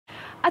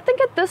I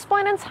think at this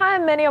point in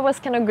time, many of us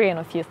can agree on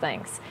a few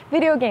things.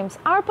 Video games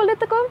are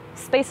political,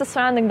 spaces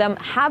surrounding them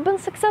have been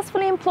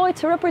successfully employed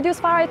to reproduce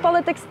far-right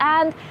politics,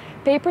 and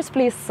Papers,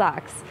 Please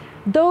sucks.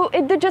 Though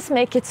it did just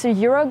make it to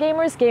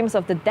Eurogamer's Games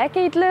of the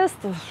Decade list.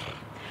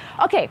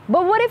 Okay,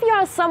 but what if you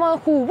are someone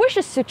who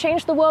wishes to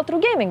change the world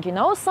through gaming, you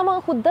know?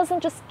 Someone who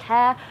doesn't just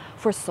care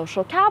for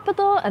social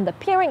capital and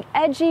appearing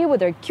edgy with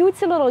their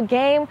cutesy little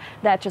game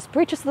that just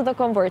preaches to the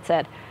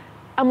converted.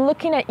 I'm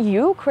looking at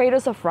you,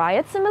 creators of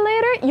Riot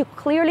Simulator. You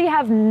clearly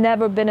have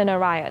never been in a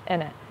riot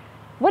in it.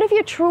 What if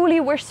you truly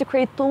wish to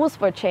create tools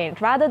for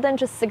change rather than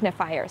just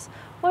signifiers?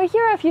 Well,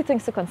 here are a few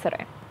things to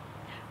consider.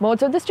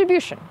 Modes of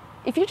distribution.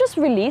 If you just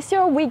release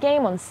your Wii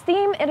game on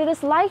Steam, it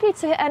is likely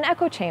to hit an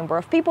echo chamber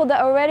of people that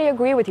already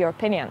agree with your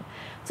opinion.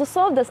 To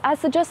solve this, I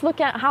suggest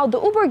looking at how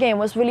the Uber game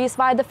was released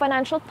via the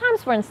Financial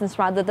Times, for instance,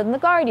 rather than The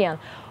Guardian,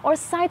 or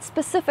cite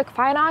specific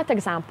fine art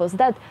examples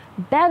that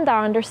bend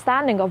our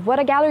understanding of what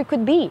a gallery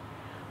could be.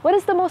 What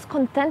is the most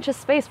contentious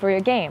space for your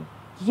game?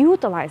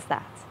 Utilize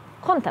that.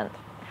 Content.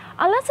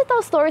 Unless it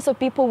tells stories of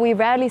people we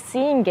rarely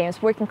see in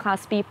games, working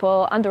class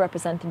people,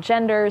 underrepresented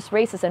genders,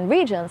 races, and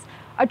regions,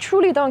 I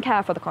truly don't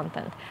care for the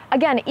content.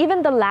 Again,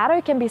 even the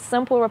latter can be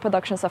simple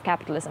reproductions of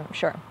capitalism,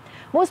 sure.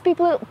 Most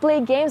people play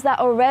games that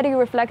already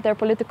reflect their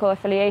political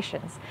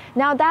affiliations.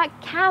 Now that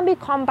can be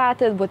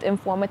combated with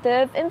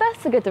informative,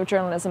 investigative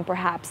journalism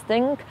perhaps.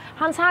 Think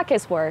Hans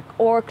Hake's work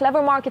or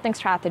clever marketing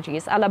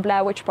strategies a la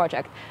Blair Witch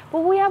Project, but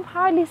we have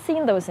hardly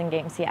seen those in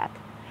games yet.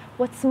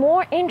 What's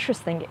more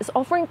interesting is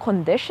offering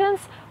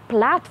conditions,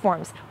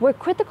 platforms, where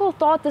critical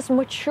thought is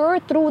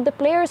matured through the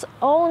player's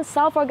own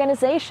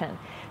self-organization.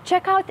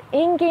 Check out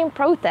in-game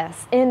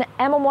protests in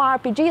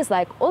MMORPGs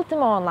like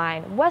Ultima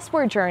Online,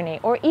 Westward Journey,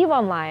 or EVE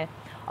Online.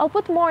 I'll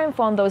put more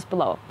info on those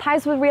below.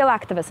 Ties with real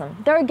activism.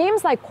 There are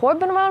games like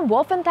Corbin Run,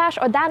 Wolfendash,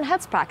 or Dan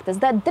Head's Practice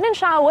that didn't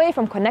shy away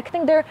from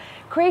connecting their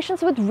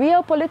creations with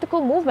real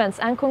political movements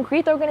and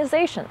concrete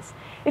organizations.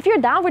 If you're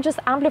down with just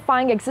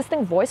amplifying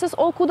existing voices,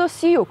 all kudos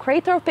to you.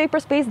 Creator of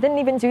Papers, Please didn't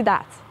even do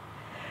that.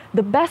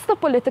 The best of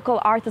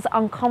political art is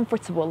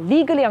uncomfortable,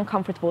 legally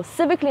uncomfortable,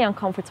 civically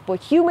uncomfortable,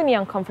 humanly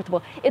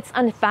uncomfortable. It's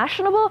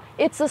unfashionable,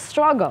 it's a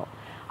struggle.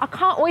 I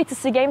can't wait to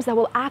see games that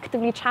will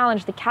actively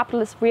challenge the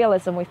capitalist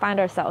realism we find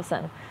ourselves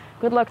in.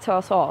 Good luck to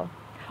us all.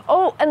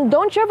 Oh, and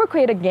don't you ever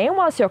create a game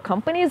whilst your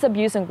company is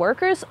abusing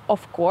workers?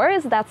 Of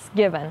course, that's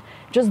given.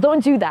 Just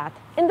don't do that.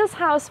 In this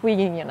house, we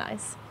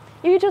unionize.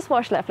 You just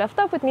watched Left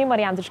Up with me,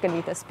 Marianne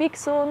Dushkalita. Speak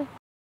soon.